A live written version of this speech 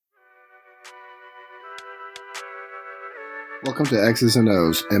Welcome to X's and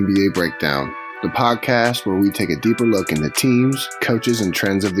O's NBA Breakdown, the podcast where we take a deeper look into teams, coaches, and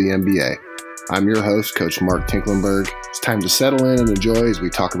trends of the NBA. I'm your host, Coach Mark Tinklenberg. It's time to settle in and enjoy as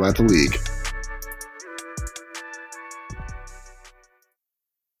we talk about the league.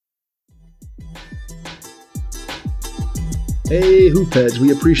 Hey Hoopheads,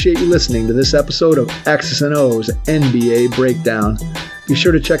 we appreciate you listening to this episode of X's and O's NBA Breakdown. Be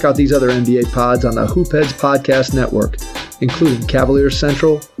sure to check out these other NBA pods on the Hoopheads Podcast Network, including Cavaliers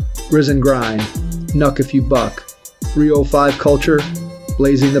Central, Risen Grind, Nuck If You Buck, 305 Culture,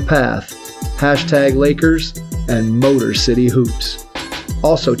 Blazing the Path, Hashtag Lakers, and Motor City Hoops.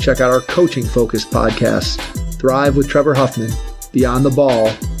 Also check out our coaching-focused podcasts, Thrive with Trevor Huffman, Beyond the Ball,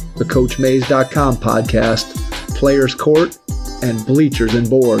 the CoachMaze.com podcast, Players Court, and Bleachers and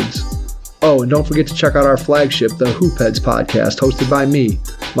Boards. Oh, and don't forget to check out our flagship, the Hoopheads podcast, hosted by me,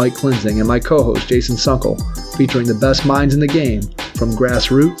 Mike Klinzing, and my co-host, Jason Sunkel, featuring the best minds in the game, from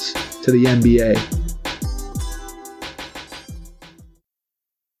grassroots to the NBA.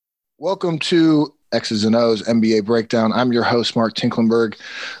 Welcome to X's and O's NBA Breakdown. I'm your host, Mark Tinklenberg.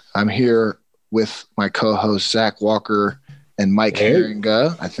 I'm here with my co-host, Zach Walker, and Mike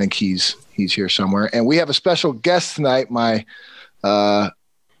Herringa. I think he's here somewhere. And we have a special guest tonight, my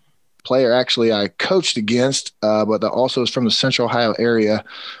player actually I coached against, but that also is from the Central Ohio area.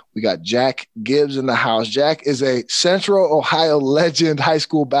 We got Jack Gibbs in the house. Jack is a Central Ohio legend, high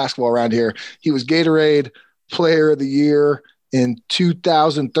school basketball around here. He was Gatorade Player of the Year in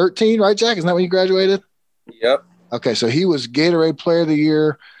 2013, right, Jack? Isn't that when you graduated? Yep. Okay, so he was Gatorade Player of the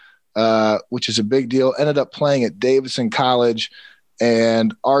Year, which is a big deal. Ended up playing at Davidson College.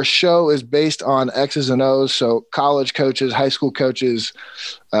 And our show is based on X's and O's, so college coaches, high school coaches,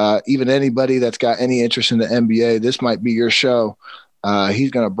 even anybody that's got any interest in the NBA, this might be your show. He's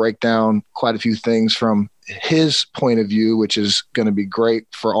going to break down quite a few things from his point of view, which is going to be great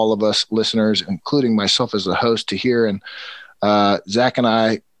for all of us listeners, including myself as the host, to hear. And Zach and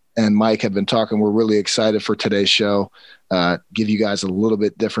I and Mike have been talking. We're really excited for today's show. Give you guys a little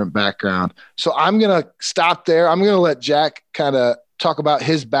bit different background. So I'm going to stop there. I'm going to let Jack kind of talk about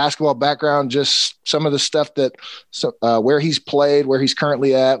his basketball background, just some of the stuff that, where he's played, where he's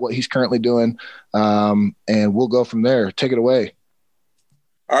currently at, what he's currently doing. And we'll go from there. Take it away.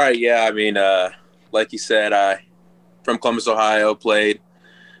 All right. Yeah. I mean, like you said, I from Columbus, Ohio, played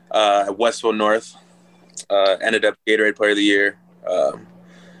at Westville North, ended up Gatorade Player of the Year.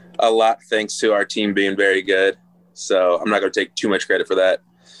 A lot thanks to our team being very good. So I'm not going to take too much credit for that.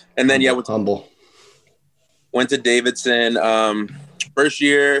 And then, went to Davidson. First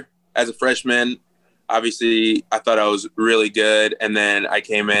year as a freshman, obviously I thought I was really good. And then I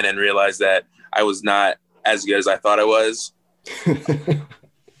came in and realized that I was not as good as I thought I was.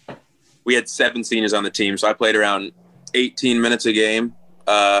 We had 7 seniors on the team. So I played around 18 minutes a game.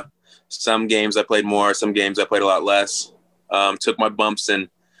 Some games I played more, some games I played a lot less. Took my bumps and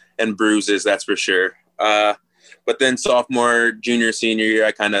bruises, that's for sure. But then sophomore, junior, senior year,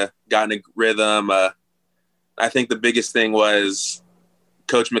 I kind of got in a rhythm. I think the biggest thing was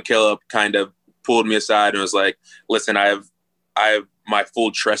Coach McKillop kind of pulled me aside and was like, listen, I have my full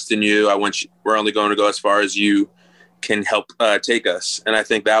trust in you. We're only going to go as far as you can help take us. And I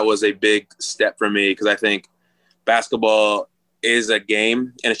think that was a big step for me, because I think basketball is a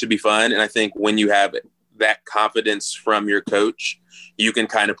game and it should be fun. And I think when you have that confidence from your coach, you can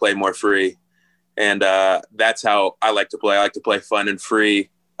kind of play more free. And that's how I like to play. I like to play fun and free,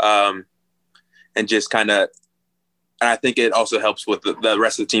 and just kind of – and I think it also helps with the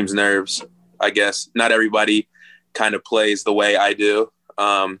rest of the team's nerves, I guess. Not everybody kind of plays the way I do.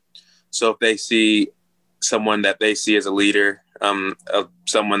 So if they see someone that they see as a leader,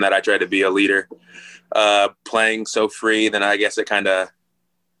 someone that I try to be a leader, playing so free, then I guess it kind of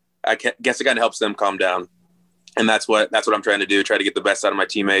helps them calm down. And that's what I'm trying to do, try to get the best out of my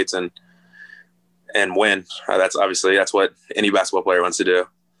teammates and win. That's what any basketball player wants to do.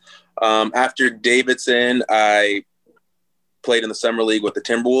 After Davidson, I played in the summer league with the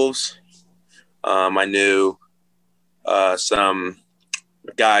Timberwolves. I knew some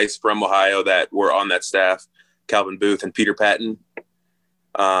guys from Ohio that were on that staff, Calvin Booth and Peter Patton.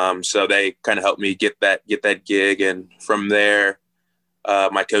 So they kind of helped me get that gig. And from there,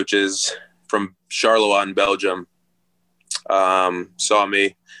 my coaches from Charleroi in Belgium saw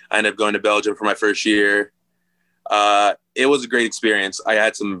me. I ended up going to Belgium for my first year. It was a great experience. I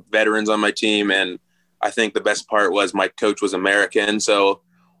had some veterans on my team, and I think the best part was my coach was American. So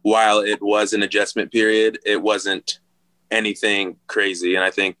while it was an adjustment period, it wasn't anything crazy. And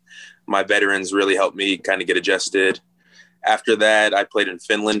I think my veterans really helped me kind of get adjusted. After that, I played in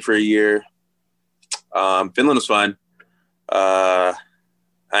Finland for a year. Finland was fun. And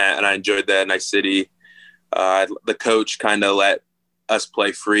I enjoyed that. Nice city. The coach kind of let us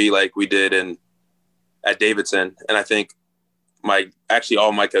play free like we did at Davidson. And I think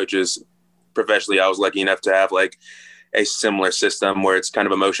all my coaches professionally, I was lucky enough to have like a similar system where it's kind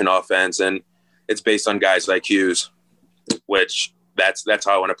of a motion offense and it's based on guys' IQs, which that's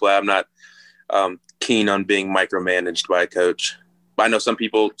how I want to play. I'm not keen on being micromanaged by a coach. But I know some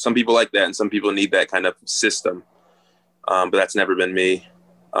people like that and some people need that kind of system. But that's never been me.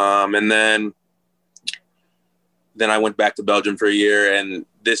 And then I went back to Belgium for a year, and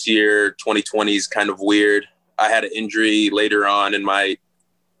this year, 2020 is kind of weird. I had an injury later on in my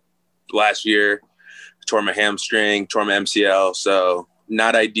last year, tore my hamstring, tore my MCL. So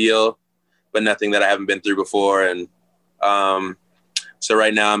not ideal, but nothing that I haven't been through before. And so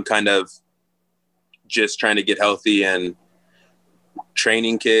right now I'm kind of just trying to get healthy and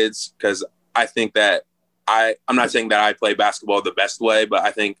training kids, because I think that I'm not saying that I play basketball the best way, but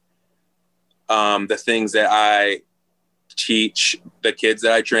I think the things that I teach the kids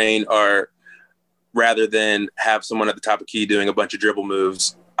that I train are, rather than have someone at the top of key doing a bunch of dribble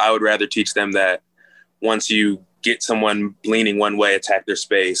moves, I would rather teach them that once you get someone leaning one way, attack their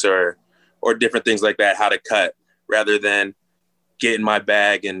space or different things like that, how to cut, rather than get in my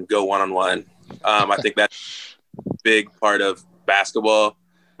bag and go one-on-one. I think that's a big part of basketball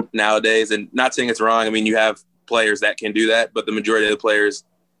nowadays, and not saying it's wrong. I mean, you have players that can do that, but the majority of the players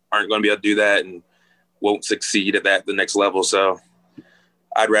aren't going to be able to do that and won't succeed at the next level. So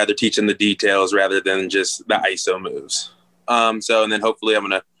I'd rather teach them the details rather than just the ISO moves. And then hopefully I'm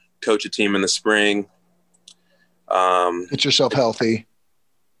going to coach a team in the spring. Get yourself healthy.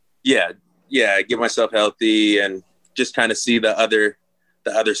 Yeah. Get myself healthy and just kind of see the other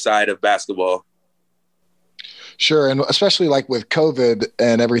side of basketball. Sure. And especially like with COVID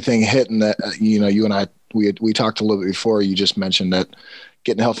and everything hitting that, you and I, we talked a little bit before. You just mentioned that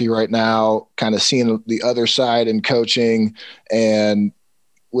getting healthy right now, kind of seeing the other side in coaching, and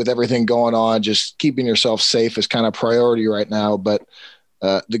with everything going on, just keeping yourself safe is kind of priority right now. But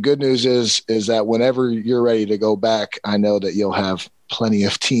the good news is that whenever you're ready to go back, I know that you'll have plenty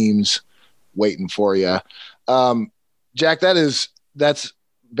of teams waiting for you. Jack, that's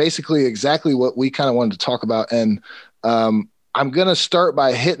basically exactly what we kind of wanted to talk about. And I'm going to start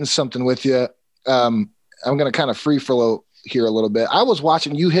by hitting something with you. I'm going to kind of free flow here a little bit. I was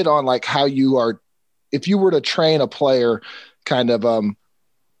watching you hit on like how you are, if you were to train a player, kind of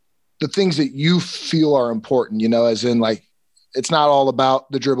the things that you feel are important, as in like, it's not all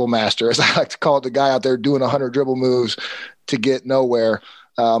about the dribble master, as I like to call it, the guy out there doing 100 dribble moves to get nowhere.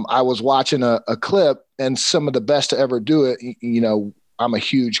 I was watching a clip, and some of the best to ever do it, I'm a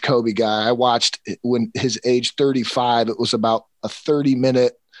huge Kobe guy. I watched when his age 35, it was about a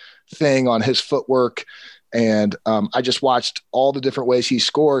 30-minute thing on his footwork. And I just watched all the different ways he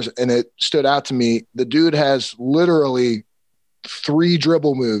scores, and it stood out to me. The dude has literally 3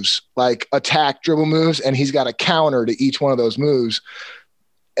 dribble moves, like attack dribble moves, and he's got a counter to each one of those moves.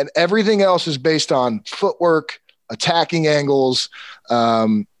 And everything else is based on footwork, attacking angles,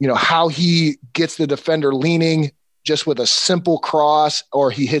 how he gets the defender leaning just with a simple cross,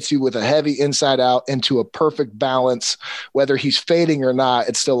 or he hits you with a heavy inside out into a perfect balance. Whether he's fading or not,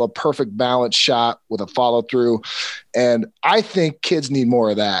 it's still a perfect balance shot with a follow through. And I think kids need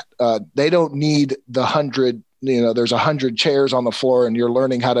more of that. They don't need the 100, there's 100 chairs on the floor and you're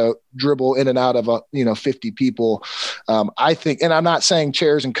learning how to dribble in and out of 50 people. I think, and I'm not saying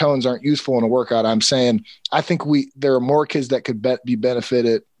chairs and cones aren't useful in a workout. I'm saying, I think there are more kids that could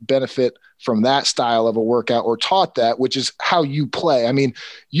benefit from that style of a workout, or taught that, which is how you play. I mean,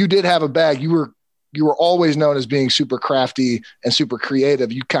 you did have a bag. You were always known as being super crafty and super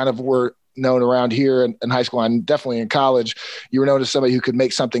creative. You kind of were known around here in high school and definitely in college. You were known as somebody who could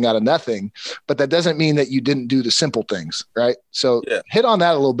make something out of nothing, but that doesn't mean that you didn't do the simple things, right? So hit on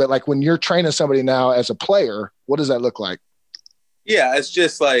that a little bit. Like when you're training somebody now as a player, what does that look like? Yeah, it's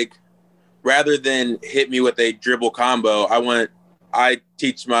just like, rather than hit me with a dribble combo, I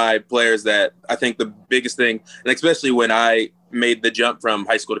teach my players that I think the biggest thing, and especially when I made the jump from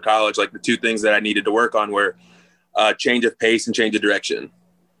high school to college, like the 2 things that I needed to work on were change of pace and change of direction.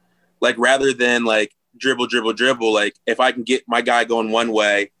 Like rather than like dribble, like if I can get my guy going one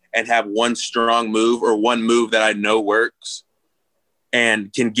way and have one strong move or one move that I know works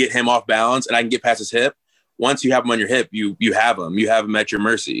and can get him off balance and I can get past his hip, once you have him on your hip, you have him at your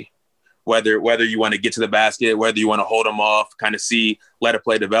mercy. Whether you want to get to the basket, whether you want to hold them off, kind of let a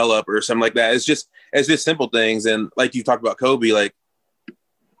play develop or something like that. It's just simple things. And like you talked about Kobe, like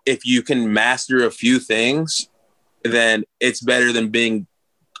if you can master a few things, then it's better than being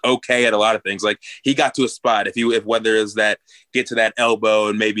okay at a lot of things. Like he got to a spot if whether it's that get to that elbow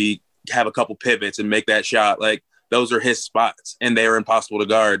and maybe have a couple pivots and make that shot, like those are his spots and they are impossible to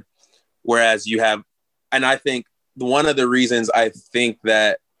guard. Whereas you have, and I think one of the reasons I think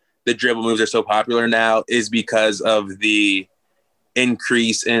that the dribble moves are so popular now is because of the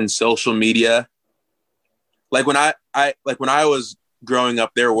increase in social media. Like when I was growing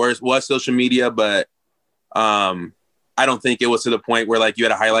up, there was social media, but I don't think it was to the point where like you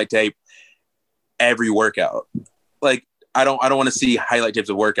had a highlight tape every workout. Like I don't want to see highlight tapes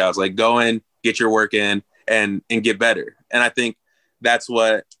of workouts. Like go in, get your work in, and get better. And I think that's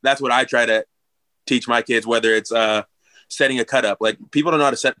what I try to teach my kids, whether it's setting a cut up. Like people don't know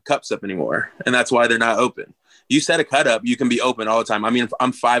how to set cups up anymore, and that's why they're not open. You set a cut up, you can be open all the time. I mean,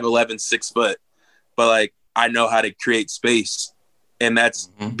 I'm 5'11", 6 foot, but like I know how to create space, and that's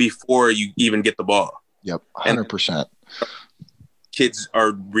before you even get the ball. Yep, 100%. Kids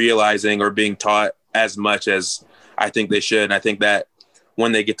are realizing or being taught as much as I think they should. And I think that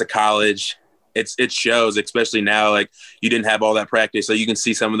when they get to college, it shows, especially now, like you didn't have all that practice. So you can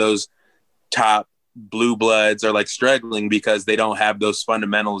see some of those top blue bloods are like struggling because they don't have those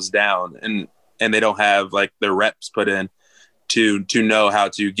fundamentals down and they don't have like the reps put in to know how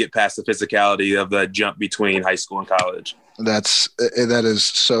to get past the physicality of the jump between high school and college. That is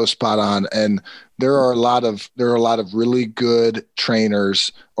so spot on. And there are a lot of really good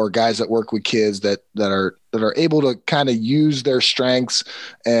trainers or guys that work with kids that are able to kind of use their strengths.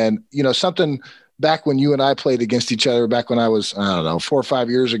 And, you know, something back when you and I played against each other back when I was, 4 or 5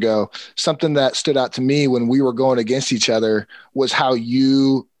 years ago, something that stood out to me when we were going against each other was how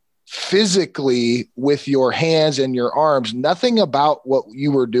you physically with your hands and your arms, nothing about what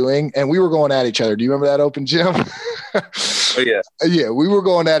you were doing. And we were going at each other. Do you remember that open gym? Oh yeah. Yeah. We were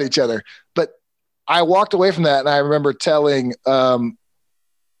going at each other, but I walked away from that. And I remember telling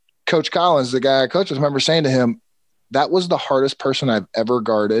Coach Collins, the guy I coached with, I remember saying to him, that was the hardest person I've ever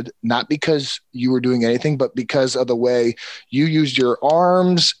guarded, not because you were doing anything, but because of the way you used your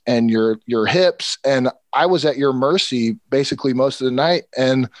arms and your hips. And I was at your mercy basically most of the night.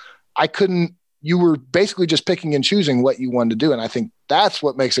 And you were basically just picking and choosing what you wanted to do. And I think that's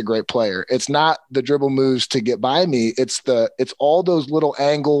what makes a great player. It's not the dribble moves to get by me. It's all those little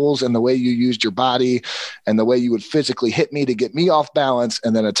angles and the way you used your body and the way you would physically hit me to get me off balance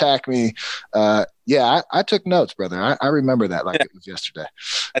and then attack me. I took notes, brother. I remember that like it was yesterday.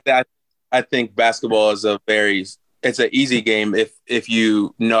 I think basketball is it's an easy game if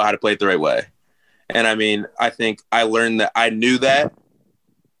you know how to play it the right way. And I mean, I think I learned that I knew that.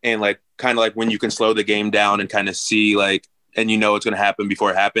 And like, kind of like when you can slow the game down and kind of see like, and you know, what's going to happen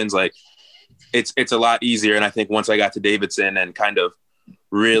before it happens. Like it's a lot easier. And I think once I got to Davidson and kind of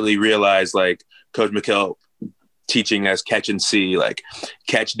really realized like Coach McKillop teaching us catch and see, like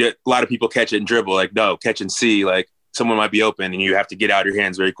a lot of people catch it and dribble, like no, catch and see, like someone might be open and you have to get out of your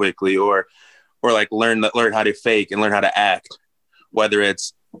hands very quickly or like learn how to fake and learn how to act, whether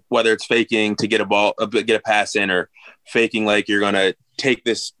it's faking to get a pass in or faking like you're going to take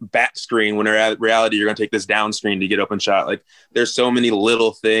this back screen when in reality you're going to take this down screen to get open shot. Like there's so many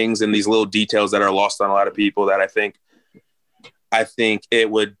little things and these little details that are lost on a lot of people that I think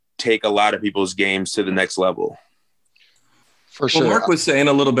it would take a lot of people's games to the next level. For sure. Well, Mark was saying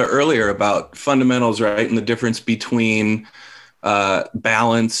a little bit earlier about fundamentals, right? And the difference between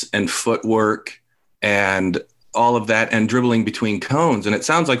balance and footwork and all of that and dribbling between cones. And it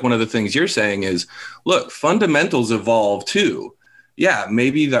sounds like one of the things you're saying is, look, fundamentals evolve too. Yeah,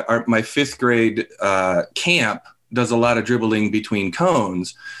 maybe my fifth grade camp does a lot of dribbling between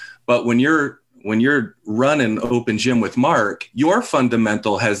cones, but when you're running open gym with Mark, your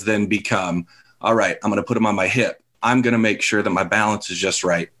fundamental has then become, all right, I'm going to put him on my hip. I'm going to make sure that my balance is just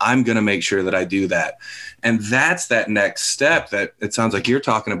right. I'm going to make sure that I do that. And that's that next step that it sounds like you're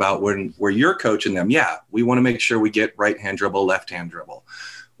talking about where you're coaching them. Yeah, we want to make sure we get right-hand dribble, left-hand dribble.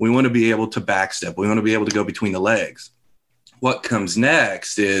 We want to be able to backstep. We want to be able to go between the legs. What comes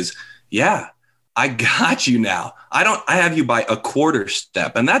next is, yeah, I got you now. I have you by a quarter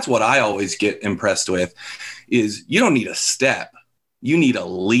step. And that's what I always get impressed with is you don't need a step. You need a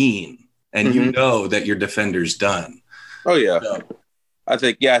lean. And you know that your defender's done. Oh, yeah. So, I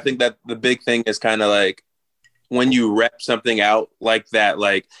think that the big thing is kind of like when you rep something out like that,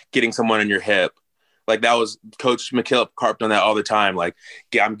 like getting someone in your hip, like that was Coach McKillop harped on that all the time. Like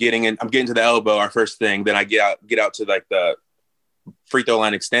I'm getting to the elbow, our first thing. Then I get out to like the free throw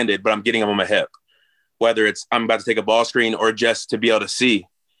line extended, but I'm getting him on my hip, whether it's I'm about to take a ball screen or just to be able to see.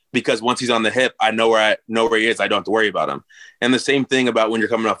 Because once he's on the hip, I know where he is. I don't have to worry about him. And the same thing about when you're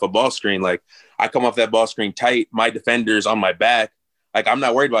coming off a ball screen. Like I come off that ball screen tight, my defender's on my back. Like, I'm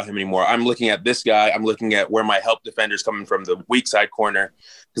not worried about him anymore. I'm looking at this guy. I'm looking at where my help defender's coming from, the weak side corner.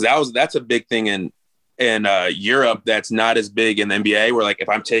 Because that's a big thing in Europe that's not as big in the NBA, where, like, if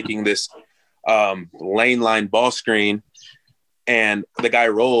I'm taking this lane line ball screen and the guy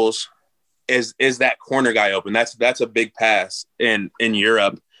rolls, is that corner guy open? That's a big pass in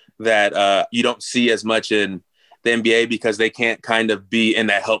Europe that you don't see as much in the NBA, because they can't kind of be in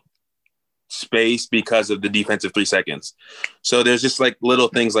that help space because of the defensive 3 seconds. So there's just like little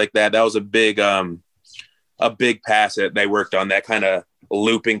things like that. That was a big pass that they worked on, that kind of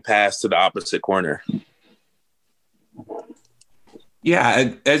looping pass to the opposite corner.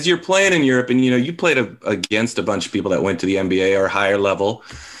 Yeah, as you're playing in Europe, and you played against a bunch of people that went to the NBA or higher level,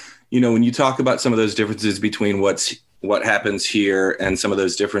 when you talk about some of those differences between what happens here and some of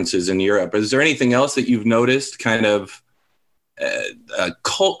those differences in Europe, is there anything else that you've noticed kind of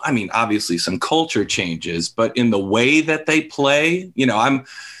obviously some culture changes, but in the way that they play?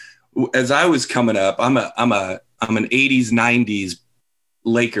 As I was coming up, I'm an 80s, 90s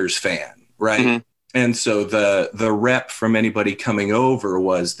Lakers fan, right? Mm-hmm. And so the rep from anybody coming over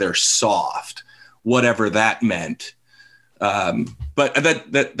was they're soft, whatever that meant. But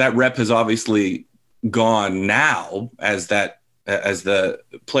that rep has obviously gone now as the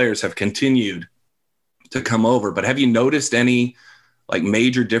players have continued to come over. But have you noticed any like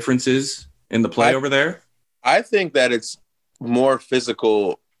major differences in the play over there? I think that it's more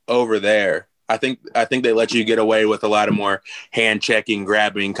physical over there. I think they let you get away with a lot of more hand checking,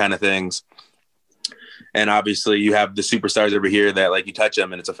 grabbing kind of things. And obviously you have the superstars over here that, like, you touch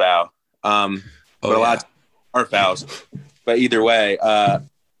them and it's a foul. But a lot are fouls. But either way,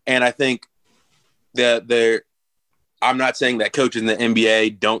 and I think that I'm not saying that coaches in the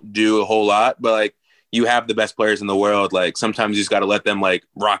NBA don't do a whole lot, but, like, you have the best players in the world. Like, sometimes you just got to let them, like,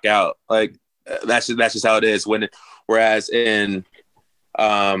 rock out. Like, that's just how it is. Whereas in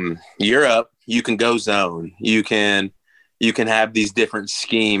Europe, you can go zone. You can have these different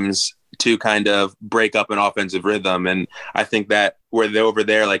schemes to kind of break up an offensive rhythm. And I think that where they're over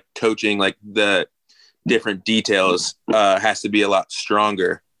there, like, coaching, like, the different details has to be a lot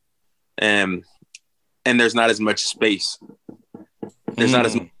stronger. And there's not as much space. There's not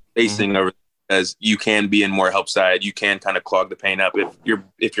as much spacing over as you can be in more help side. You can kind of clog the paint up if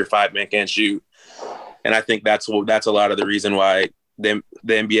your 5-man can't shoot. And I think that's a lot of the reason why the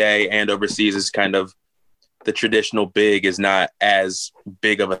NBA and overseas is kind of, the traditional big is not as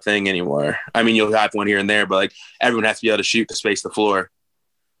big of a thing anymore. I mean, you'll have one here and there, but, like, everyone has to be able to shoot to space the floor.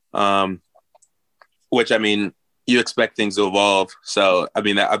 Which, I mean, you expect things to evolve. So, I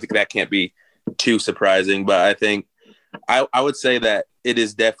mean, I think that can't be too surprising, but I think I would say that it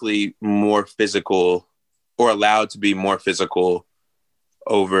is definitely more physical, or allowed to be more physical,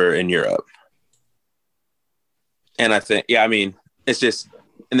 over in Europe. And I think, I mean, it's just,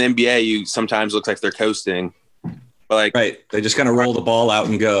 in the NBA, you sometimes looks like they're coasting, but, like, right, they just kind of roll the ball out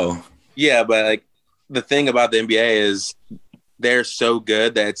and go. Yeah, but, like, the thing about the NBA is they're so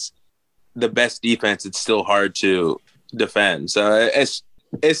good that it's the best defense. It's still hard to defend. So it's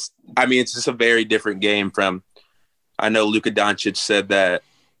just a very different game from. I know Luka Doncic said that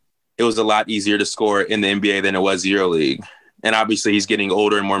it was a lot easier to score in the NBA than it was EuroLeague, and obviously he's getting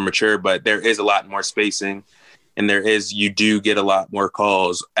older and more mature. But there is a lot more spacing. And you do get a lot more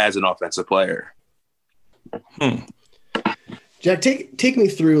calls as an offensive player. Jack, take me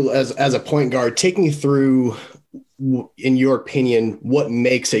through as a point guard. Take me through, in your opinion, what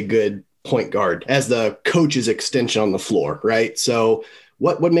makes a good point guard as the coach's extension on the floor, right? So,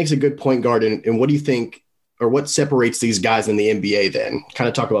 what makes a good point guard, and what do you think, or what separates these guys in the NBA? Then, kind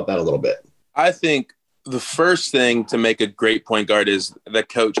of talk about that a little bit. I think the first thing to make a great point guard is the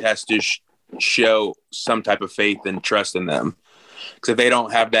coach has to show some type of faith and trust in them, because if they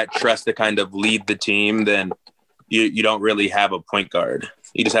don't have that trust to kind of lead the team, then you don't really have a point guard.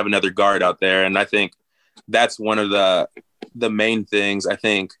 You just have another guard out there. And I think that's one of the main things. I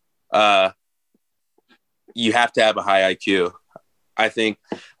think you have to have a high IQ. I think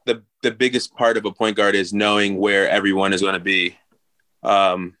the biggest part of a point guard is knowing where everyone is going to be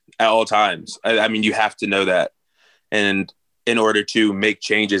at all times. I mean, you have to know that. And in order to make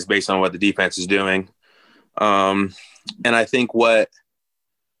changes based on what the defense is doing. And I think the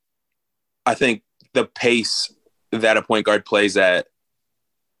pace that a point guard plays at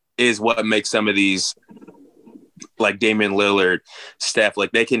is what makes some of these, like Damian Lillard, Steph,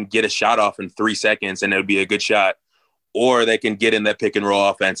 like, they can get a shot off in 3 seconds and it would be a good shot, or they can get in that pick and roll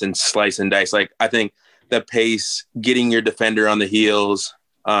offense and slice and dice. Like, I think the pace, getting your defender on the heels,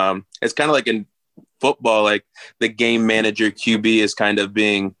 it's kind of like in football, like the game manager QB is kind of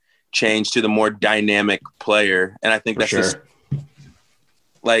being changed to the more dynamic player. And I think that's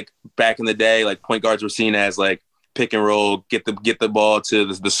like back in the day, like point guards were seen as like pick and roll, get the ball to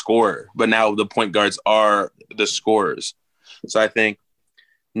the scorer. But now the point guards are the scorers. So I think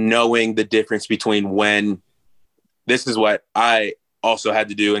knowing the difference between when – this is what I also had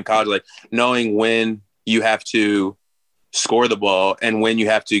to do in college, like knowing when you have to score the ball and when you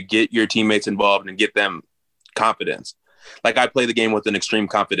have to get your teammates involved and get them confidence. Like I play the game with an extreme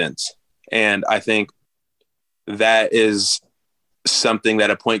confidence. And I think that is something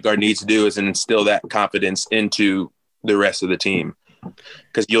that a point guard needs to do, is instill that confidence into the rest of the team.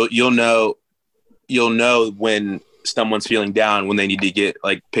 Because you'll know when someone's feeling down, when they need to get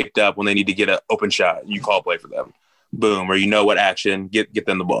like picked up, when they need to get an open shot, you call play for them, boom, or you know what action, get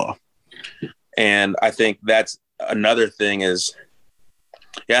them the ball. And I think that's another thing is,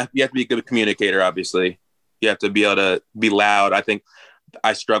 yeah, you have to be a good communicator. Obviously, you have to be able to be loud. I think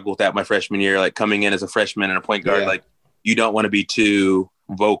I struggled with that my freshman year, like coming in as a freshman and a point guard, like you don't want to be too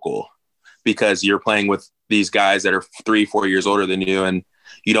vocal because you're playing with these guys that are 3-4 years older than you, and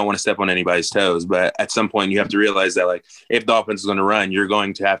you don't want to step on anybody's toes. But at some point you have to realize that like if the offense is going to run, you're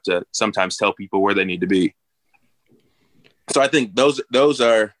going to have to sometimes tell people where they need to be. So I think those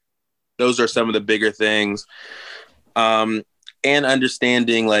are some of the bigger things. And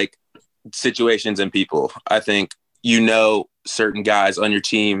understanding like situations and people. I think, certain guys on your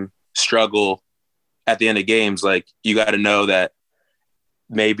team struggle at the end of games. Like you got to know that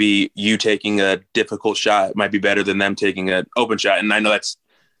maybe you taking a difficult shot might be better than them taking an open shot. And I know that's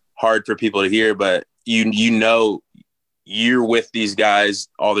hard for people to hear, but you're with these guys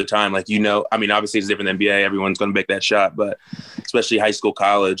all the time. Like, I mean, obviously it's different than NBA. Everyone's going to make that shot, but especially high school,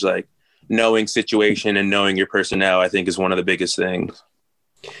 college, like knowing situation and knowing your personnel, I think is one of the biggest things.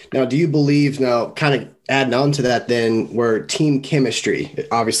 Now, do you believe, kind of adding on to that then, where team chemistry,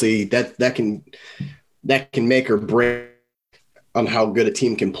 obviously that can make or break on how good a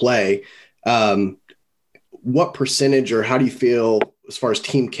team can play. What percentage, or how do you feel as far as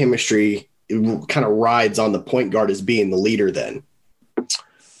team chemistry kind of rides on the point guard as being the leader then?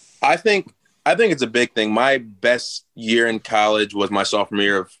 I think it's a big thing. My best year in college was my sophomore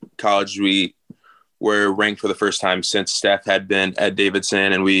year of college. We were ranked for the first time since Steph had been at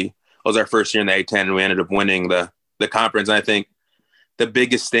Davidson, and it was our first year in the A-10, and we ended up winning the conference. And I think the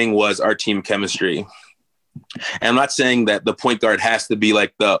biggest thing was our team chemistry. And I'm not saying that the point guard has to be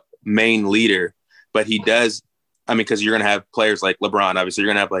like the main leader, but he does. I mean, because you're going to have players like LeBron, obviously you're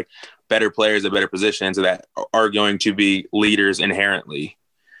going to have like better players at better positions that are going to be leaders inherently.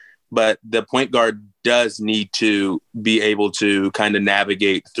 But the point guard does need to be able to kind of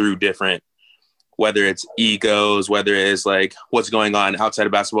navigate through different, whether it's egos, whether it's like what's going on outside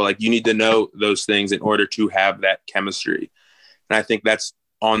of basketball. Like you need to know those things in order to have that chemistry. And I think that's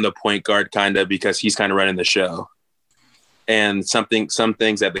on the point guard kind of, because he's kind of running the show. And some things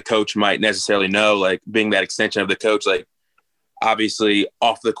that the coach might necessarily know, like being that extension of the coach, like obviously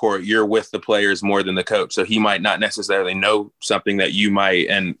off the court, you're with the players more than the coach. So he might not necessarily know something that you might,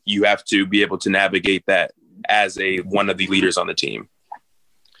 and you have to be able to navigate that as one of the leaders on the team.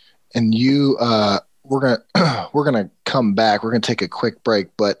 And we're gonna come back. We're gonna take a quick break,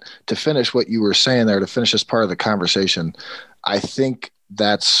 but to finish what you were saying there, to finish this part of the conversation, I think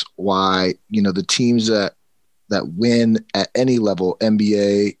that's why the teams that win at any level,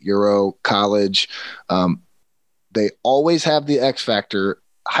 NBA, Euro, college, they always have the X factor.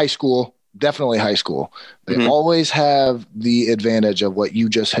 High school, definitely high school. They always have the advantage of what you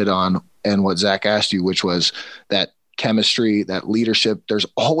just hit on and what Zach asked you, which was that chemistry, that leadership. There's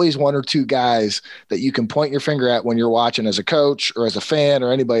always one or two guys that you can point your finger at when you're watching as a coach or as a fan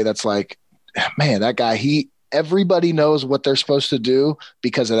or anybody that's like, man, that guy, everybody knows what they're supposed to do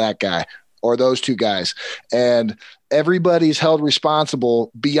because of that guy or those two guys. And everybody's held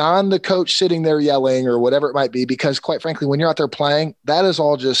responsible beyond the coach sitting there yelling or whatever it might be, because quite frankly, when you're out there playing, that's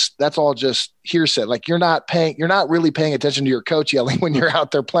all just hearsay. Like you're not really paying attention to your coach yelling when you're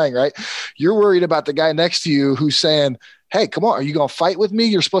out there playing, right? You're worried about the guy next to you who's saying, hey, come on, are you going to fight with me?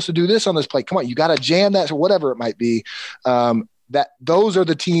 You're supposed to do this on this play. Come on, you got to jam that or whatever it might be. Those are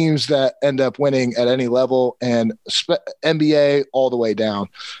the teams that end up winning at any level, and NBA all the way down.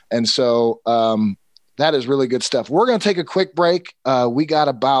 And so that is really good stuff. We're going to take a quick break. We got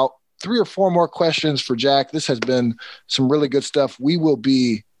about 3 or 4 more questions for Jack. This has been some really good stuff. We will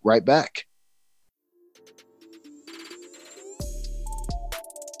be right back.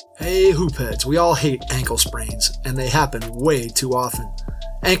 Hey, hoopheads, we all hate ankle sprains, and they happen way too often.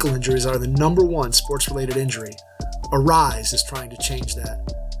 Ankle injuries are the #1 sports-related injury. Arise is trying to change that.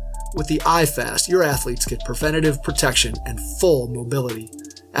 With the iFast, your athletes get preventative protection and full mobility.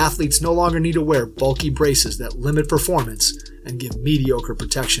 Athletes no longer need to wear bulky braces that limit performance and give mediocre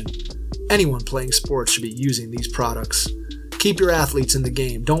protection. Anyone playing sports should be using these products. Keep your athletes in the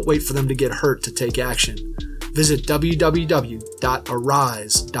game. Don't wait for them to get hurt to take action. Visit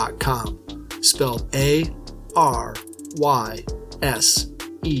www.aryse.com, spelled A-R-Y-S-E,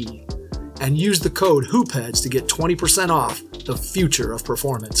 and use the code HoopHeads to get 20% off the future of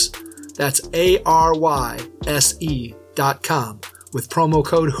performance. That's ARYSE.com with promo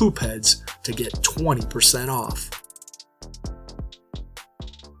code HoopHeads to get 20% off.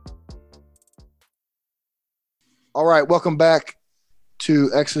 All right, welcome back to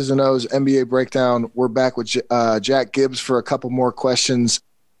X's and O's NBA Breakdown. We're back with Jack Gibbs for a couple more questions.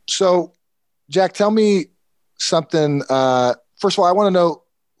 So, Jack, tell me something. First of all, I want to know,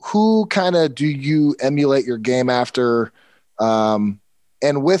 who kind of do you emulate your game after? And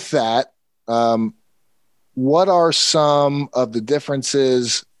with that, what are some of the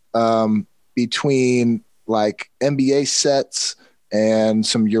differences between like NBA sets and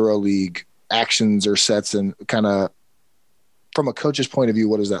some EuroLeague actions or sets, and kind of from a coach's point of view,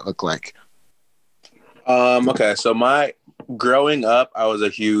 what does that look like? Okay. So growing up, I was a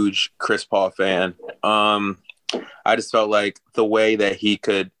huge Chris Paul fan. I just felt like the way that he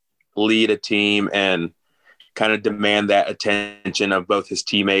could lead a team and kind of demand that attention of both his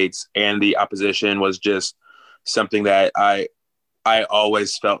teammates and the opposition was just something that I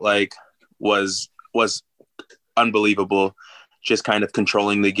always felt like was unbelievable. Just kind of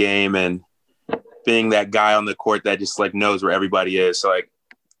controlling the game and being that guy on the court that just like knows where everybody is. So like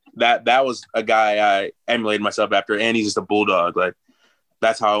that was a guy I emulated myself after, and he's just a bulldog. Like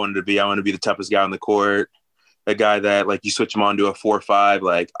that's how I wanted to be. I wanted to be the toughest guy on the court. A guy that like you switch him on to a 4-5,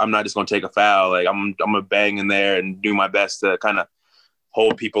 like I'm not just going to take a foul. Like I'm gonna bang in there and do my best to kind of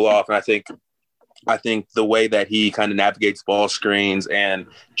hold people off. And I think the way that he kind of navigates ball screens and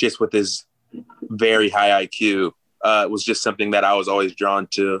just with his very high IQ was just something that I was always drawn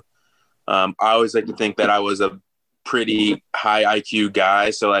to. I always like to think that I was a pretty high IQ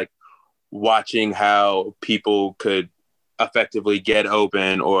guy. So like watching how people could effectively get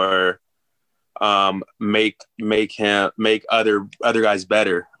open or make other guys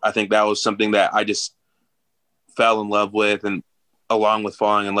better. I think that was something that I just fell in love with, and along with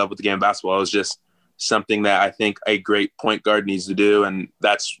falling in love with the game of basketball, it was just something that I think a great point guard needs to do, and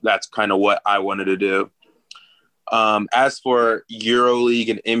that's kind of what I wanted to do. As for EuroLeague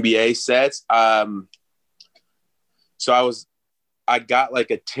and NBA sets, so I got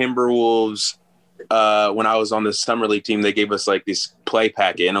like a Timberwolves. When I was on the summer league team, they gave us like this play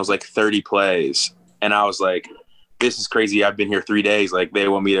packet, and it was like 30 plays. And I was like, this is crazy. I've been here 3 days. Like they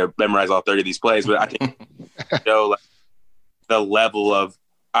want me to memorize all 30 of these plays, but I think like the level of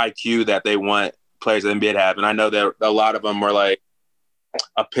IQ that they want players in the NBA to have. And I know that a lot of them were like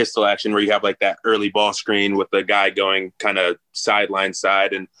a pistol action where you have like that early ball screen with the guy going kind of sideline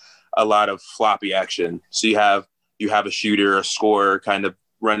side, and a lot of floppy action. So you have a shooter, a scorer kind of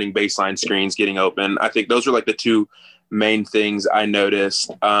running baseline screens, getting open. I think those are like the two main things I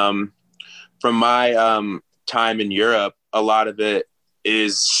noticed. From my time in Europe, a lot of it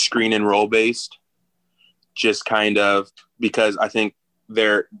is screen and roll based, just kind of because I think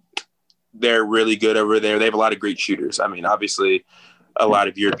they're really good over there. They have a lot of great shooters. I mean, obviously a lot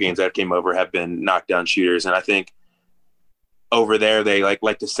of Europeans that came over have been knockdown shooters. And I think over there, they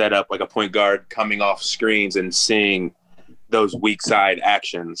like to set up like a point guard coming off screens and seeing those weak side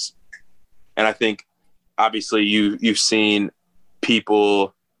actions. And I think obviously you've seen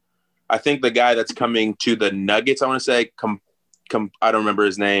people, I think the guy that's coming to the Nuggets, I want to say, I don't remember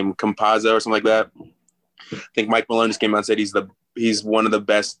his name, Campazzo or something like that. I think Mike Malone just came out and said he's one of the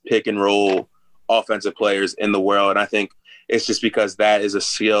best pick and roll offensive players in the world. And I think it's just because that is a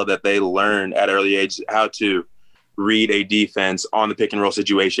skill that they learn at early age, how to read a defense on the pick and roll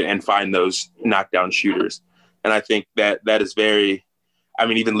situation and find those knockdown shooters. And I think that is very, I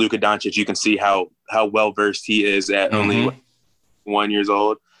mean, even Luka Doncic, you can see how well-versed he is at only 1 year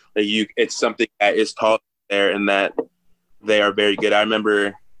old. Like it's something that is taught there and that they are very good. I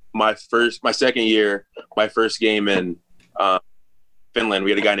remember my second year, my first game in Finland,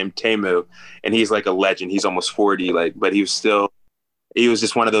 we had a guy named Teemu, and he's like a legend. He's almost 40, but he was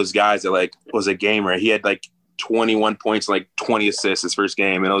just one of those guys that like was a gamer. He had like 21 points, like 20 assists his first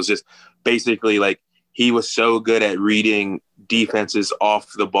game. And it was just basically like, he was so good at reading defenses off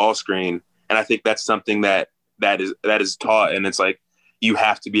the ball screen. And I think that's something that is taught. And it's like, you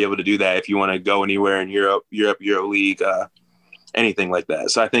have to be able to do that if you want to go anywhere in Europe, EuroLeague, anything like that.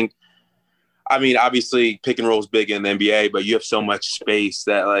 So I think, I mean, obviously pick and roll is big in the NBA, but you have so much space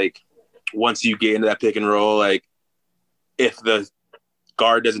that like, once you get into that pick and roll, like if the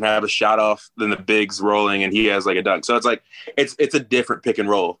guard doesn't have a shot off, then the big's rolling and he has like a dunk. So it's like it's a different pick and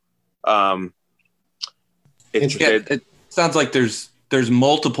roll. It sounds like there's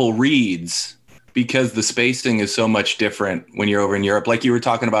multiple reads because the spacing is so much different when you're over in Europe, like you were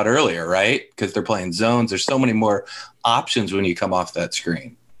talking about earlier, right? Because they're playing zones. There's so many more options when you come off that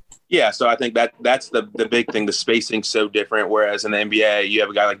screen. Yeah, so I think that's the big thing. The spacing's so different. Whereas in the NBA, you have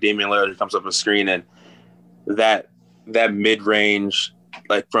a guy like Damian Lillard who comes up a screen, and that mid range,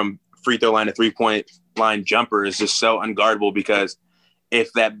 like from free throw line to 3-point line jumper, is just so unguardable because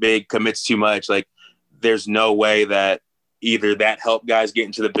if that big commits too much, like there's no way that either that help guy's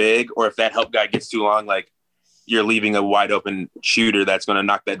getting to the big, or if that help guy gets too long, like you're leaving a wide open shooter that's going to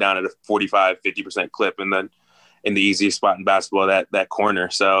knock that down at a 45-50% clip, and then in the easiest spot in basketball, that corner.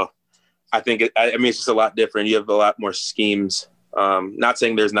 So I think it's just a lot different. You have a lot more schemes. Not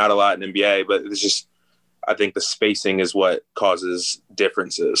saying there's not a lot in NBA, but it's just, I think the spacing is what causes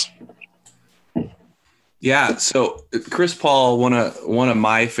differences. Yeah. So Chris Paul, one of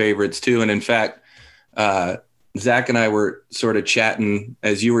my favorites too. And in fact, Zach and I were sort of chatting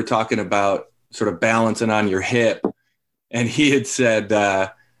as you were talking about sort of balancing on your hip. And he had said,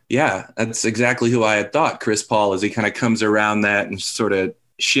 yeah, that's exactly who I had thought Chris Paul is. He kind of comes around that and sort of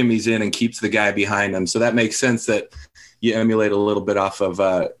shimmies in and keeps the guy behind him. So that makes sense that you emulate a little bit off of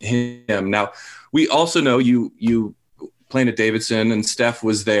him. Now, we also know you playing at Davidson and Steph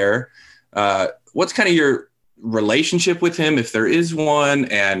was there. What's kind of your relationship with him, if there is one,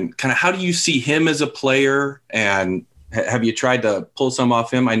 and kind of how do you see him as a player, and have you tried to pull some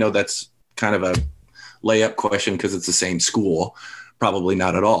off him? I know that's kind of a layup question because it's the same school. Probably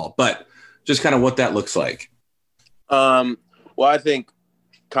not at all, but just kind of what that looks like. Well, I think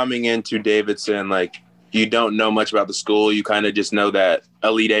coming into Davidson, like you don't know much about the school. You kind of just know that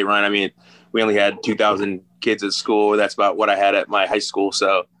Elite Eight run. I mean, we only had 2,000 kids at school. That's about what I had at my high school.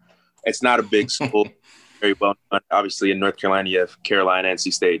 So it's not a big school. Very well known. Obviously in North Carolina, you have Carolina,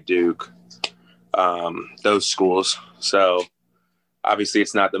 NC State, Duke, those schools. So obviously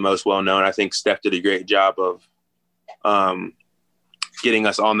it's not the most well known. I think Steph did a great job of getting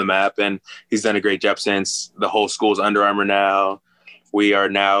us on the map, and he's done a great job since. The whole school's Under Armour now. We are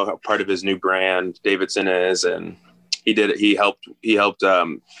now a part of his new brand, Davidson is, and he helped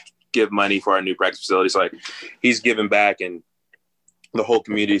give money for our new practice facilities. So like he's given back, and the whole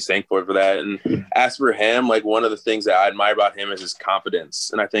community is thankful for that. And as for him, like one of the things that I admire about him is his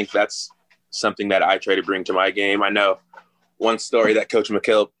confidence. And I think that's something that I try to bring to my game. I know one story that Coach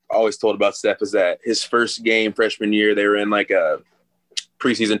McKillop always told about Steph is that his first game freshman year, they were in like a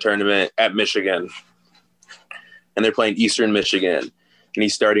preseason tournament at Michigan, and they're playing Eastern Michigan, and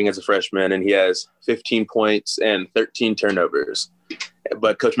he's starting as a freshman, and he has 15 points and 13 turnovers.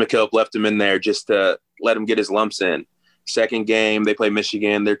 But Coach McKillop left him in there just to let him get his lumps in. Second game, they play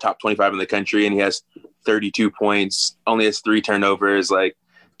Michigan. They're top 25 in the country, and he has 32 points, only has 3 turnovers. Like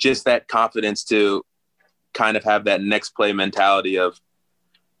just that confidence to kind of have that next play mentality of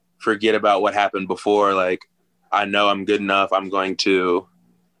forget about what happened before. Like, I know I'm good enough. I'm going to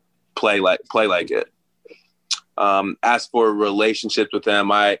play like it. As for relationships with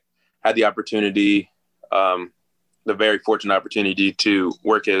them, I had the opportunity, the very fortunate opportunity to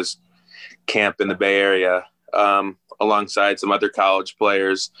work his camp in the Bay Area alongside some other college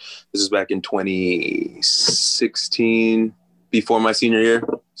players. This is back in 2016, before my senior year.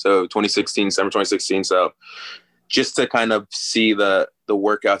 So 2016, summer 2016. So just to kind of see the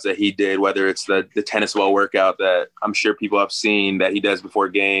workouts that he did, whether it's the tennis ball workout that I'm sure people have seen that he does before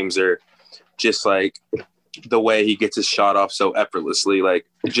games, or just like the way he gets his shot off so effortlessly, like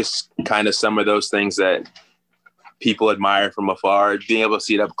just kind of some of those things that people admire from afar. Being able to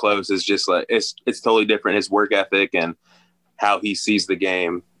see it up close is just like, it's totally different. His work ethic and how he sees the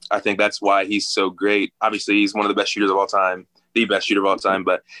game. I think that's why he's so great. Obviously he's one of the best shooters of all time, the best shooter of all time,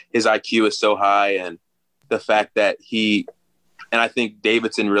 but his IQ is so high, and the fact that and I think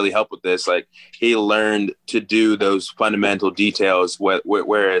Davidson really helped with this. Like he learned to do those fundamental details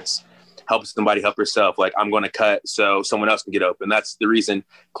where it's help somebody help herself. Like I'm going to cut so someone else can get open. That's the reason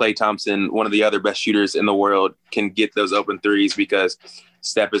Klay Thompson, one of the other best shooters in the world, can get those open threes, because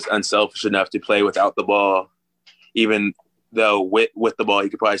Steph is unselfish enough to play without the ball, even though with the ball, he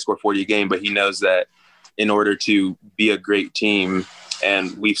could probably score 40 a game, but he knows that in order to be a great team,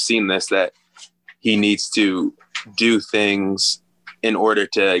 and we've seen this, that he needs to do things in order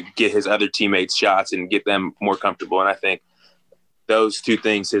to get his other teammates shots and get them more comfortable. And I think those two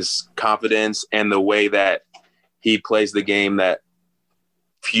things, his confidence and the way that he plays the game that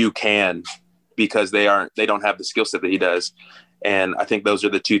few can, because they don't have the skill set that he does. And I think those are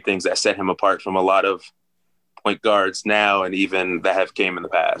the two things that set him apart from a lot of point guards now and even that have came in the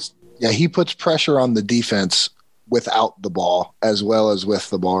past. Yeah, he puts pressure on the defense without the ball as well as with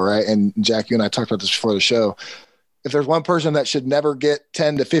the ball, right? And Jack, you and I talked about this before the show. If there's one person that should never get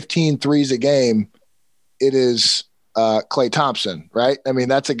 10 to 15 threes a game, it is Klay Thompson, right? I mean,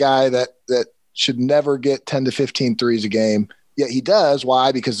 that's a guy that should never get 10 to 15 threes a game. Yet he does.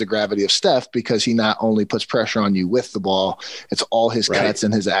 Why? Because the gravity of Steph, because he not only puts pressure on you with the ball, it's all his cuts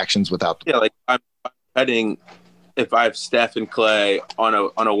and his actions without the ball. Yeah, like I'm cutting. If I have Steph and Klay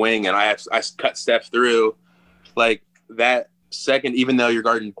on a wing and I cut Steph through, like that second, even though you're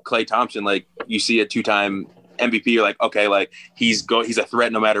guarding Klay Thompson, like you see a 2-time MVP, you're like, okay, like he's a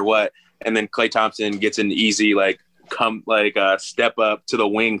threat no matter what. And then Klay Thompson gets an easy step up to the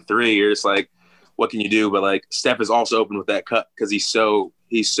wing three. You're just like, what can you do? But like Steph is also open with that cut because he's so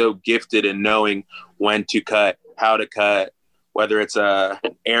gifted in knowing when to cut, how to cut, whether it's a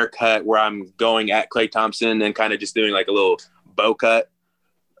air cut where I'm going at Klay Thompson and kind of just doing like a little bow cut,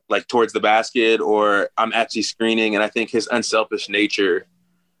 like towards the basket, or I'm actually screening. And I think his unselfish nature,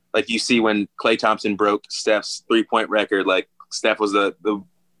 like you see when Klay Thompson broke Steph's 3-point record, like Steph was the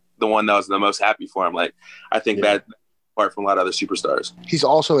one that was the most happy for him. Like I think that apart from a lot of other superstars, he's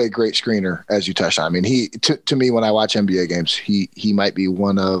also a great screener, as you touched on. I mean, he to me, when I watch NBA games, he might be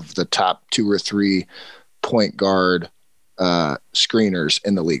one of the top 2 or 3 point guard screeners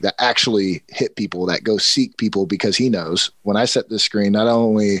in the league that actually hit people, that go seek people, because he knows when I set this screen, not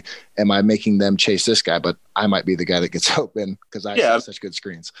only am I making them chase this guy, but I might be the guy that gets open because I set such good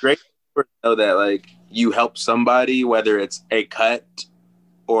screens. Great to know that like you help somebody, whether it's a cut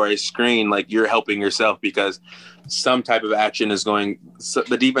or a screen, like you're helping yourself because some type of action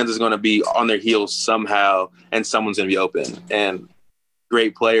the defense is going to be on their heels somehow and someone's going to be open, and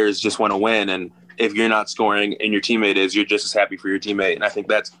great players just want to win. And if you're not scoring and your teammate is, you're just as happy for your teammate. And I think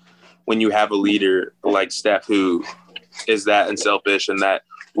that's when you have a leader like Steph who is that unselfish and that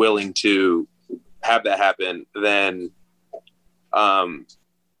willing to have that happen, then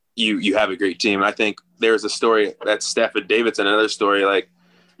you have a great team. And I think there's a story that Steph and Davidson, another story, like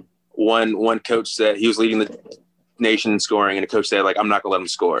one coach said he was leading the nation in scoring, and a coach said, like, I'm not gonna let him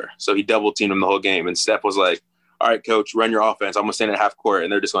score. So he double teamed him the whole game. And Steph was like, all right, coach, run your offense. I'm gonna stand at half court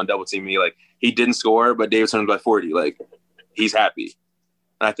and they're just gonna double team me. Like he didn't score, but Davidson was by 40. Like he's happy.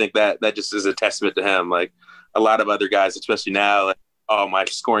 And I think that just is a testament to him. Like a lot of other guys, especially now, like, oh, my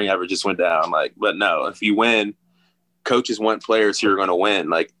scoring average just went down. Like, but no, if you win, coaches want players who are going to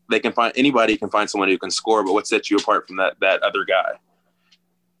win. Like anybody can find someone who can score, but what sets you apart from that other guy?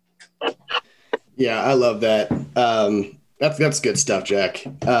 Yeah, I love that. That's good stuff, Jack.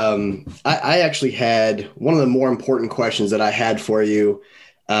 I actually had one of the more important questions that I had for you.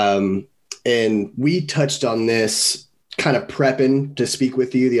 And we touched on this kind of prepping to speak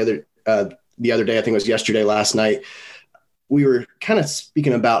with you the other day. I think it was yesterday, last night. We were kind of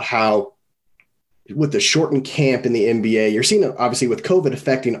speaking about how with the shortened camp in the NBA, you're seeing obviously with COVID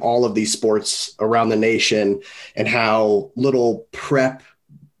affecting all of these sports around the nation, and how little prep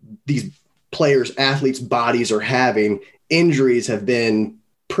these players, athletes' bodies are having. Injuries have been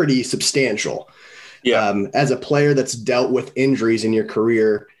pretty substantial. Yeah. As a player that's dealt with injuries in your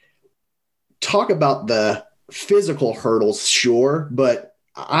career, talk about the physical hurdles, sure, but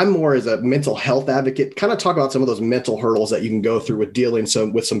I'm more as a mental health advocate, kind of talk about some of those mental hurdles that you can go through with dealing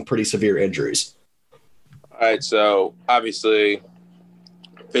with some pretty severe injuries. All right. So obviously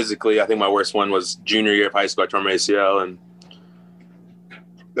physically, I think my worst one was junior year of high school. I tore my ACL, and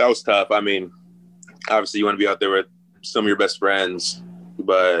that was tough. I mean, obviously you want to be out there with some of your best friends,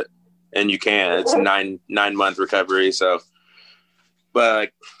 and you can, it's 9-month recovery. So, but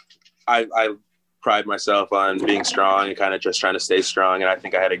like, I pride myself on being strong and kind of just trying to stay strong. And I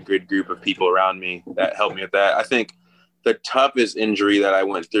think I had a good group of people around me that helped me with that. I think the toughest injury that I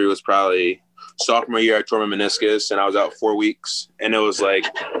went through was probably sophomore year. I tore my meniscus and I was out 4 weeks, and it was like,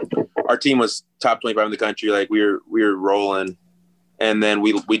 our team was top 25 in the country. Like we were rolling, and then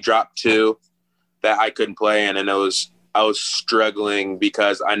we dropped 2 that I couldn't play in. And I was struggling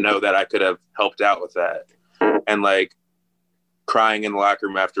because I know that I could have helped out with that. And like crying in the locker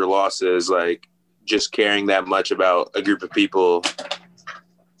room after losses, like just caring that much about a group of people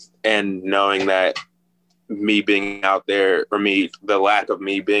and knowing that me being out there, or the lack of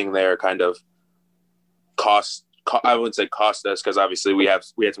me being there kind of I wouldn't say cost us, because obviously we had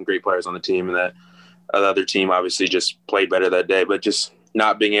some great players on the team, and that the other team obviously just played better that day, but just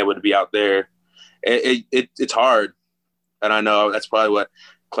not being able to be out there, it's hard. And I know that's probably what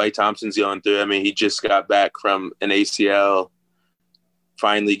Klay Thompson's going through. I mean, he just got back from an ACL,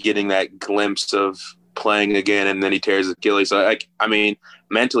 finally getting that glimpse of playing again, and then he tears his Achilles. So I mean,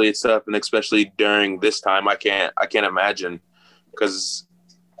 mentally it's tough, and especially during this time, I can't imagine, because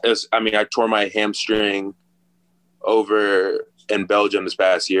I tore my hamstring over in Belgium this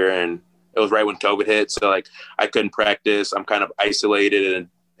past year, and it was right when COVID hit. So like I couldn't practice. I'm kind of isolated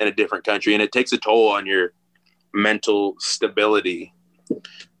in a different country, and it takes a toll on your mental stability.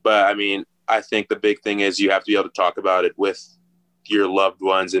 But I mean, I think the big thing is you have to be able to talk about it with your loved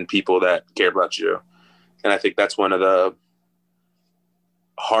ones and people that care about you. And I think that's one of the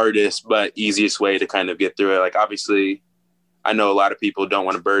hardest but easiest way to kind of get through it. Like, obviously, I know a lot of people don't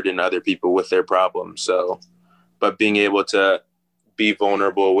want to burden other people with their problems. So, but being able to be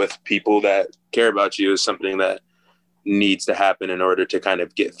vulnerable with people that care about you is something that needs to happen in order to kind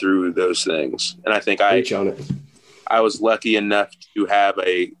of get through those things. And I think I was lucky enough to have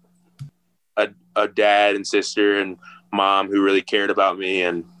a dad and sister and mom who really cared about me,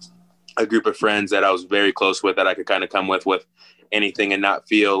 and a group of friends that I was very close with that I could kind of come with anything and not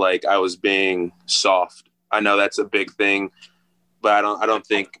feel like I was being soft. I know that's a big thing, but I don't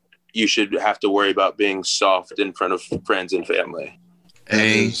think you should have to worry about being soft in front of friends and family.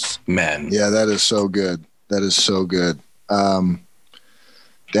 Amen. Yeah, that is so good. That is so good.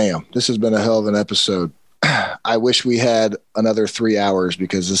 Damn, this has been a hell of an episode. I wish we had another 3 hours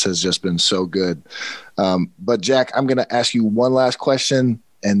because this has just been so good. But Jack, I'm going to ask you one last question,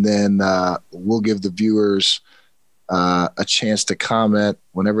 and then we'll give the viewers a chance to comment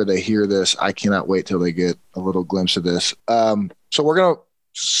whenever they hear this. I cannot wait till they get a little glimpse of this. So we're going to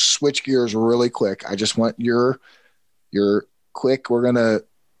switch gears really quick. I just want your quick. We're going to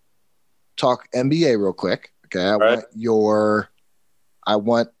talk NBA real quick. Okay. I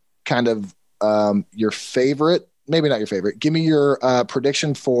want kind of your favorite, maybe not your favorite. Give me your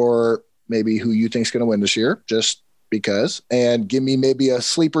prediction for maybe who you think is going to win this year, just because, and give me maybe a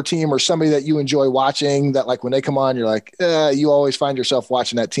sleeper team or somebody that you enjoy watching that, like, when they come on, you're like, you always find yourself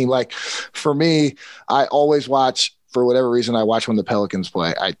watching that team. Like for me, I always watch, for whatever reason, I watch when the Pelicans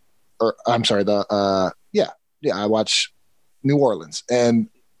play. I watch New Orleans. And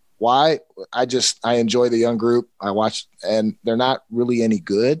why? I enjoy the young group. I watch, and they're not really any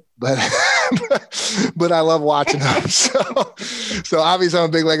good, but but I love watching them. So obviously I'm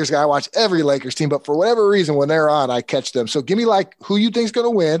a big Lakers guy. I watch every Lakers team, but for whatever reason, when they're on, I catch them. So give me like who you think's going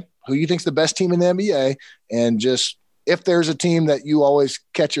to win, who you think's the best team in the NBA, and just if there's a team that you always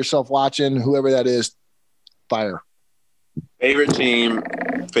catch yourself watching, whoever that is, fire. Favorite team,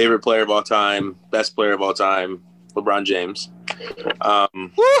 favorite player of all time, best player of all time, LeBron James.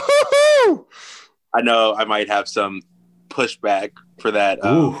 Woo-hoo-hoo! I know I might have some pushback for that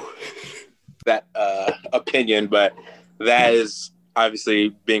opinion, but that is obviously,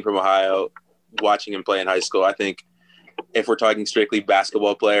 being from Ohio, watching him play in high school. I think if we're talking strictly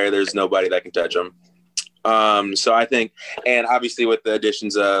basketball player, there's nobody that can touch him. So I think, and obviously with the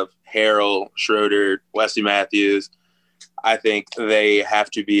additions of Harrell, Schroeder, Wesley Matthews, I think they have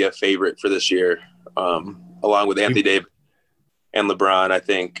to be a favorite for this year, along with Anthony Davis and LeBron. I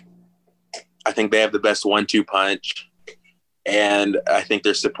think they have the best 1-2 punch, and I think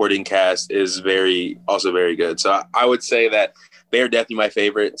their supporting cast is also very good. So I would say that they're definitely my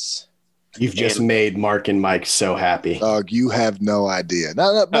favorites. You've just made Mark and Mike so happy. You have no idea.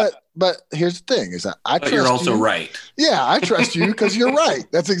 No, but here's the thing: is that I trust you're also you. Right. Yeah, I trust you because you're right.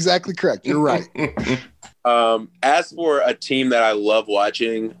 That's exactly correct. You're right. As for a team that I love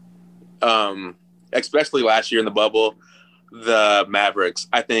watching, especially last year in the bubble, the Mavericks.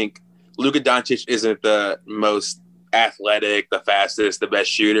 I think Luka Doncic isn't the most athletic, the fastest, the best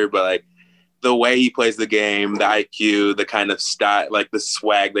shooter, but like the way he plays the game, the IQ, the kind of style, like the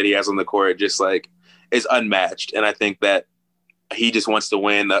swag that he has on the court, just like is unmatched. And I think that he just wants to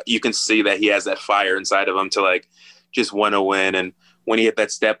win. You can see that he has that fire inside of him to like just want to win. And when he hit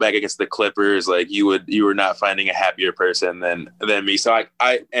that step back against the Clippers, like you were not finding a happier person than me. So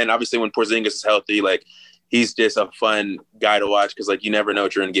and obviously when Porzingis is healthy, like he's just a fun guy to watch because like you never know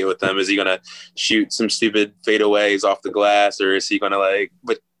what you're gonna get with him. Is he gonna shoot some stupid fadeaways off the glass, or is he gonna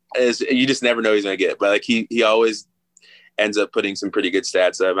you just never know what he's gonna get. But like he always ends up putting some pretty good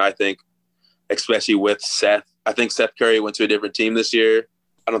stats up. And I think especially with Seth, I think Seth Curry went to a different team this year.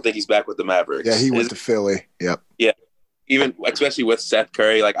 I don't think he's back with the Mavericks. Yeah, he went to Philly. Yep. Yeah. Even especially with Seth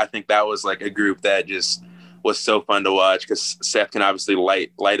Curry, like I think that was like a group that just was so fun to watch because Seth can obviously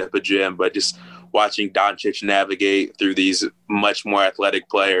light up a gym, but just watching Doncic navigate through these much more athletic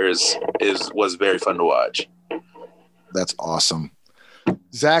players was very fun to watch. That's awesome.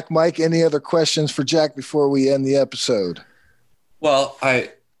 Zach, Mike, any other questions for Jack before we end the episode? Well,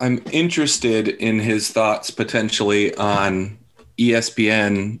 I'm interested in his thoughts potentially on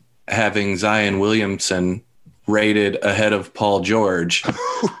ESPN having Zion Williamson rated ahead of Paul George.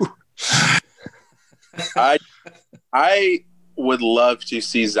 I would love to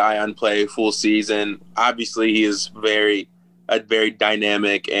see Zion play a full season. Obviously, he is a very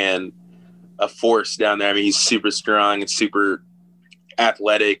dynamic and a force down there. I mean, he's super strong and super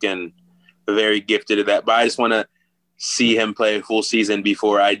athletic and very gifted at that. But I just want to see him play a full season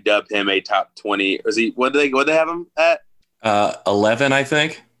before I dub him a top 20. Is he? What do they have him at? 11, I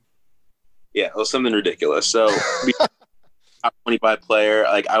think. Yeah, it was something ridiculous. So, top 25 player.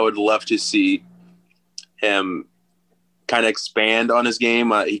 Like, I would love to see him kind of expand on his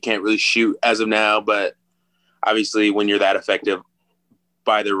game. He can't really shoot as of now, but obviously, when you're that effective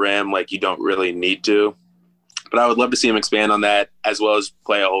by the rim, like, you don't really need to. But I would love to see him expand on that as well as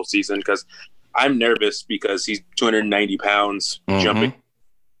play a whole season, because I'm nervous because he's 290 pounds, jumping.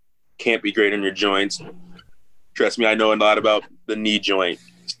 Can't be great on your joints. Trust me, I know a lot about the knee joint.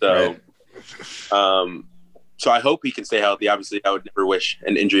 So, so I hope he can stay healthy. Obviously, I would never wish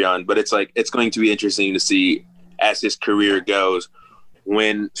an injury on, but it's going to be interesting to see as his career goes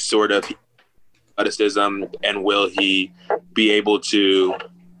when sort of athleticism and will he be able to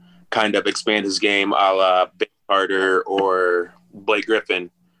kind of expand his game a la Vince Carter or Blake Griffin,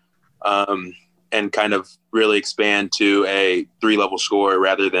 and kind of really expand to a 3-level scorer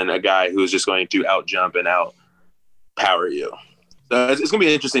rather than a guy who's just going to out jump and out power you. So it's going to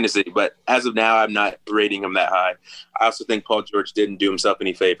be interesting to see, but as of now, I'm not rating him that high. I also think Paul George didn't do himself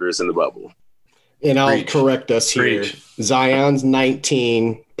any favors in the bubble. And I'll correct us here. Zion's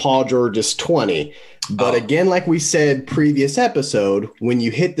 19, Paul George is 20. But again, like we said previous episode, when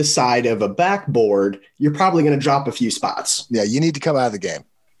you hit the side of a backboard, you're probably going to drop a few spots. Yeah, you need to come out of the game.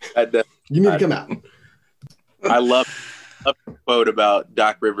 You need to come out. I love the quote about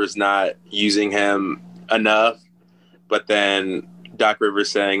Doc Rivers not using him enough, but then Doc Rivers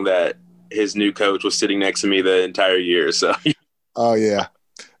saying that his new coach was sitting next to me the entire year. So, oh yeah,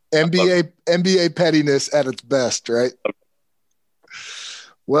 NBA pettiness at its best, right?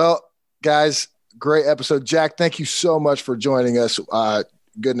 Well, guys, great episode. Jack, thank you so much for joining us.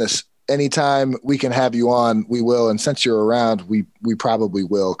 Goodness, anytime we can have you on, we will. And since you're around, we probably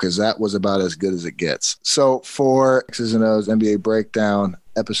will, because that was about as good as it gets. So for X's and O's NBA Breakdown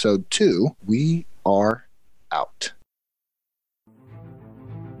episode 2, we are out.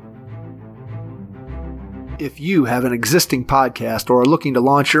 If you have an existing podcast or are looking to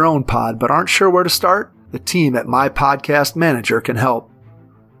launch your own pod but aren't sure where to start, the team at My Podcast Manager can help.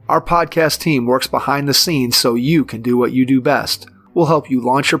 Our podcast team works behind the scenes so you can do what you do best. We'll help you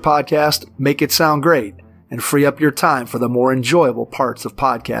launch your podcast, make it sound great, and free up your time for the more enjoyable parts of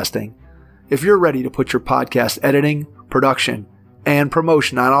podcasting. If you're ready to put your podcast editing, production, and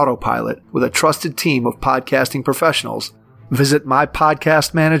promotion on autopilot with a trusted team of podcasting professionals, visit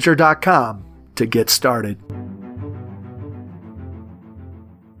mypodcastmanager.com to get started.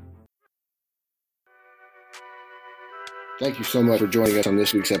 Thank you so much for joining us on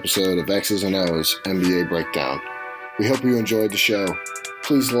this week's episode of X's and O's NBA Breakdown. We hope you enjoyed the show.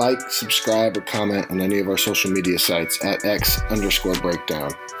 Please like, subscribe, or comment on any of our social media sites at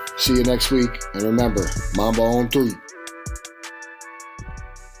X_breakdown. See you next week, and remember, Mamba on 3.